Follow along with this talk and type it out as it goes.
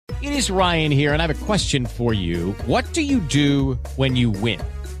It is Ryan here, and I have a question for you. What do you do when you win?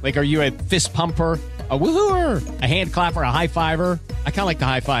 Like, are you a fist pumper, a woo-hooer, a hand clapper, a high-fiver? I kind of like the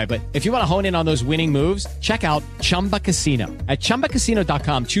high-five, but if you want to hone in on those winning moves, check out Chumba Casino. At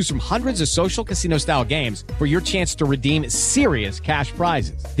ChumbaCasino.com, choose from hundreds of social casino-style games for your chance to redeem serious cash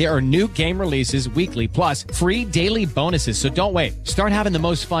prizes. There are new game releases weekly, plus free daily bonuses, so don't wait. Start having the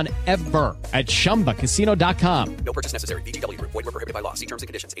most fun ever at ChumbaCasino.com. No purchase necessary. VGW Group. Void where prohibited by law. See terms and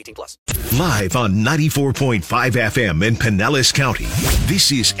conditions. 18+. Live on 94.5 FM in Pinellas County,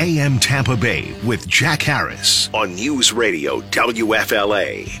 this is AM Tampa Bay with Jack Harris on News Radio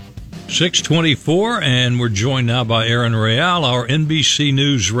WFLA. 6:24, and we're joined now by Aaron Real, our NBC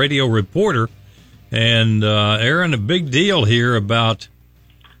News radio reporter. And Aaron, a big deal here about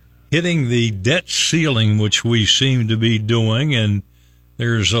hitting the debt ceiling, which we seem to be doing, and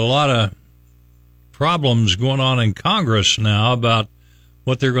there's a lot of problems going on in Congress now about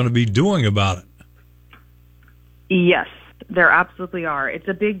what they're going to be doing about it. Yes, there absolutely are. It's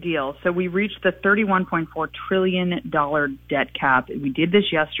a big deal. So we reached the $31.4 trillion debt cap. We did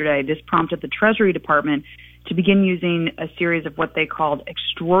this yesterday. This prompted the Treasury Department to begin using a series of what they called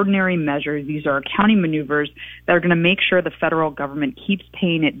extraordinary measures. These are accounting maneuvers that are going to make sure the federal government keeps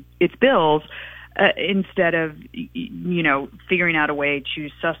paying its bills instead of, figuring out a way to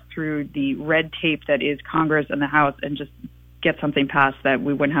suss through the red tape that is Congress and the House and just get something passed that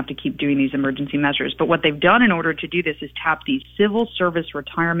we wouldn't have to keep doing these emergency measures. But what they've done in order to do this is tap the Civil Service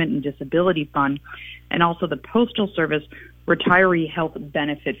Retirement and Disability Fund and also the Postal Service Retiree Health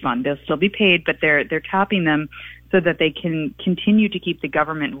Benefit Fund. They'll still be paid, but they're tapping them so that they can continue to keep the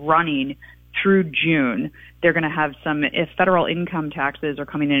government running through June. They're going to have some, if federal income taxes are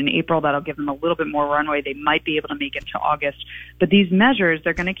coming in April, that'll give them a little bit more runway. They might be able to make it to August. But these measures,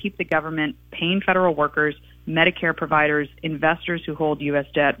 they're going to keep the government paying federal workers, Medicare providers, investors who hold U.S.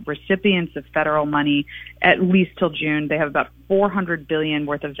 debt, recipients of federal money, at least till June. They have about $400 billion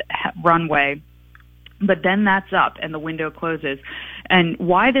worth of runway. But then that's up and the window closes. And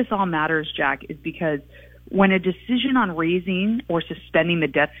why this all matters, Jack, is because when a decision on raising or suspending the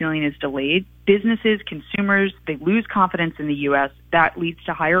debt ceiling is delayed, businesses, consumers, they lose confidence in the U.S. That leads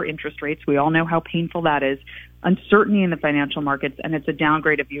to higher interest rates. We all know how painful that is. Uncertainty in the financial markets, and it's a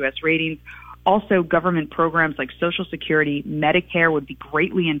downgrade of U.S. ratings. Also, government programs like Social Security, Medicare would be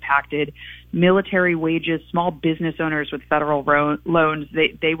greatly impacted. Military wages, small business owners with federal loans,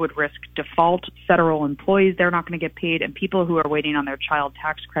 they would risk default. Federal employees, they're not going to get paid. And people who are waiting on their child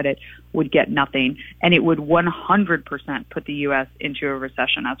tax credit would get nothing. And it would 100% put the U.S. into a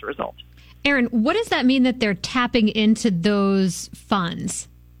recession as a result. Aaron, what does that mean that they're tapping into those funds?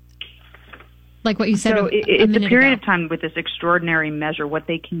 Like what you said. So it's a period of time with this extraordinary measure. What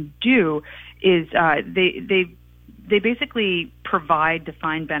they can do is they basically provide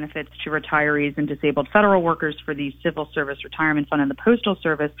defined benefits to retirees and disabled federal workers for the Civil Service Retirement Fund and the Postal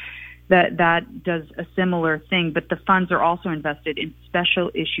Service. That does a similar thing, but the funds are also invested in special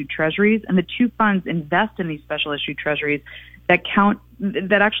issue treasuries, and the two funds invest in these special issue treasuries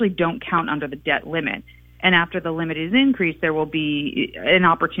that actually don't count under the debt limit. And after the limit is increased, there will be an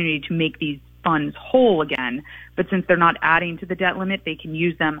opportunity to make these funds whole again. But since they're not adding to the debt limit, they can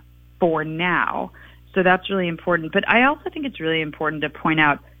use them for now. So that's really important. But I also think it's really important to point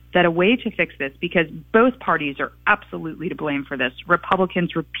out that a way to fix this, because both parties are absolutely to blame for this.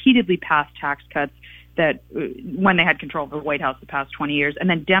 Republicans repeatedly passed tax cuts that when they had control of the White House the past 20 years. And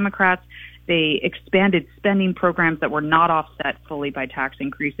then Democrats, they expanded spending programs that were not offset fully by tax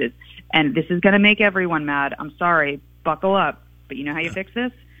increases. And this is going to make everyone mad. I'm sorry, buckle up. But you know how you fix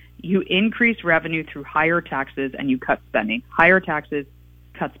this? You increase revenue through higher taxes and you cut spending. Higher taxes,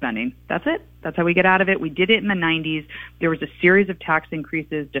 cut spending. That's it. That's how we get out of it. We did it in the 90s. There was a series of tax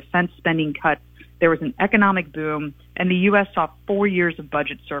increases, defense spending cuts. There was an economic boom, and the U.S. saw 4 years of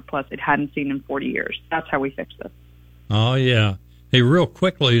budget surplus it hadn't seen in 40 years. That's how we fix this. Oh, yeah. Hey, real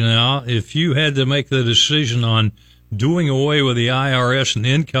quickly now, if you had to make the decision on doing away with the IRS and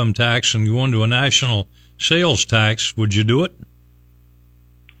income tax and going to a national sales tax, would you do it?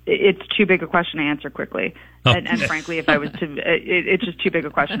 It's too big a question to answer quickly. Oh. And frankly, if I was to, it's just too big a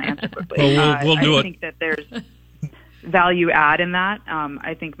question to answer quickly. Well, we'll do it. I think that there's value add in that.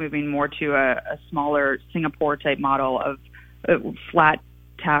 I think moving more to a smaller Singapore-type model of flat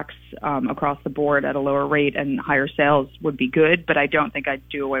tax across the board at a lower rate and higher sales would be good, but I don't think I'd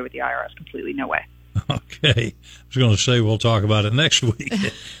do away with the IRS completely. No way. Okay. I was going to say we'll talk about it next week.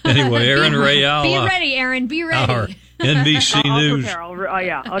 Anyway, Aaron Real. Be ready, Aaron. Be ready. Our NBC News.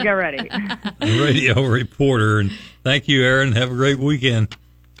 I'll get ready. Radio reporter. And thank you, Aaron. Have a great weekend.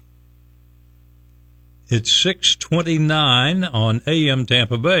 It's 6:29 on AM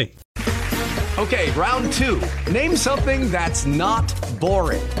Tampa Bay. Okay, round two. Name something that's not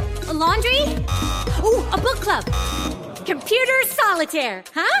boring. A laundry? Ooh, a book club. Computer solitaire,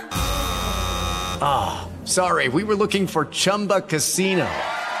 huh? Ah, sorry, we were looking for Chumba Casino.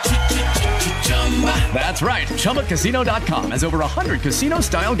 That's right, ChumbaCasino.com has over 100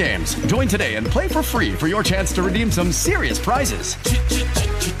 casino-style games. Join today and play for free for your chance to redeem some serious prizes.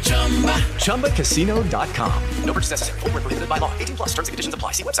 ChumbaCasino.com. No purchase necessary. Void where prohibited by law. 18+ terms and conditions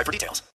apply. See website for details.